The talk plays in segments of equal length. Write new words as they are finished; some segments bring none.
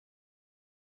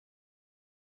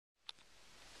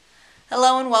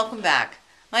Hello and welcome back.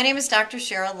 My name is Dr.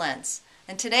 Cheryl Lentz,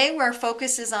 and today our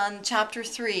focus is on Chapter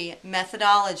 3,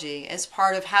 Methodology, as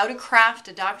part of how to craft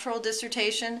a doctoral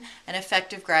dissertation and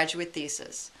effective graduate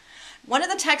thesis. One of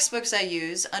the textbooks I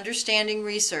use, Understanding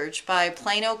Research by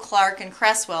Plano, Clark, and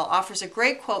Cresswell, offers a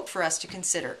great quote for us to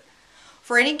consider.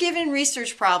 For any given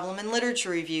research problem in literature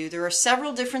review, there are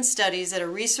several different studies that a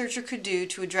researcher could do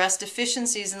to address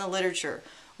deficiencies in the literature.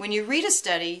 When you read a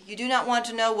study, you do not want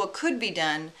to know what could be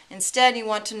done. Instead, you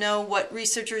want to know what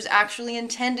researchers actually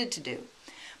intended to do.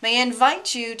 May I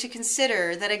invite you to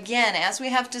consider that, again, as we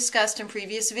have discussed in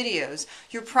previous videos,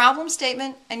 your problem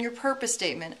statement and your purpose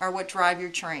statement are what drive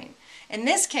your train. In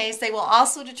this case, they will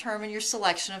also determine your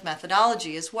selection of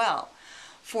methodology as well.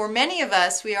 For many of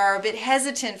us, we are a bit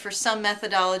hesitant for some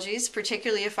methodologies,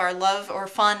 particularly if our love or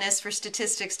fondness for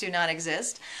statistics do not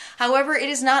exist. However, it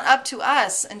is not up to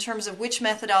us in terms of which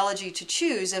methodology to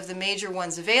choose of the major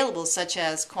ones available, such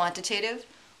as quantitative,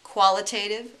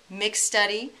 qualitative, mixed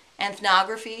study,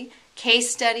 ethnography,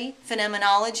 case study,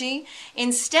 phenomenology.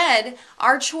 Instead,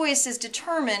 our choice is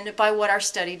determined by what our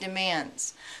study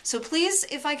demands. So please,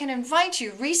 if I can invite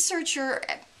you, research your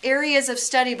areas of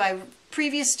study by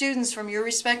previous students from your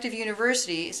respective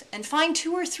universities and find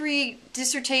 2 or 3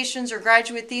 dissertations or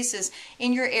graduate theses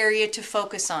in your area to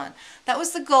focus on. That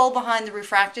was the goal behind the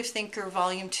Refractive Thinker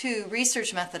Volume 2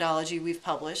 research methodology we've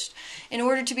published, in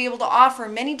order to be able to offer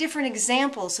many different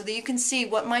examples so that you can see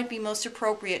what might be most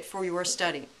appropriate for your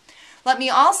study. Let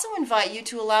me also invite you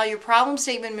to allow your problem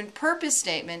statement and purpose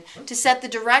statement to set the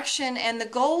direction and the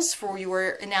goals for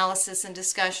your analysis and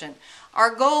discussion.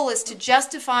 Our goal is to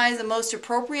justify the most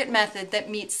appropriate method that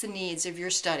meets the needs of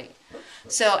your study.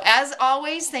 So, as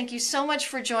always, thank you so much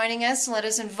for joining us. Let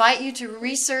us invite you to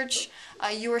research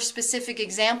your specific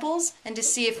examples and to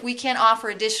see if we can offer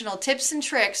additional tips and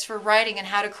tricks for writing and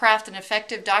how to craft an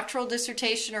effective doctoral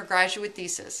dissertation or graduate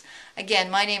thesis.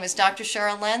 Again, my name is Dr.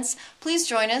 Cheryl Lentz. Please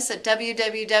join us at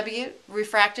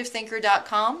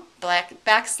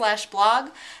www.refractivethinker.com/blog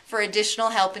for additional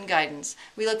help and guidance.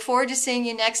 We look forward to seeing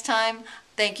you next time.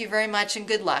 Thank you very much and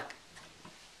good luck.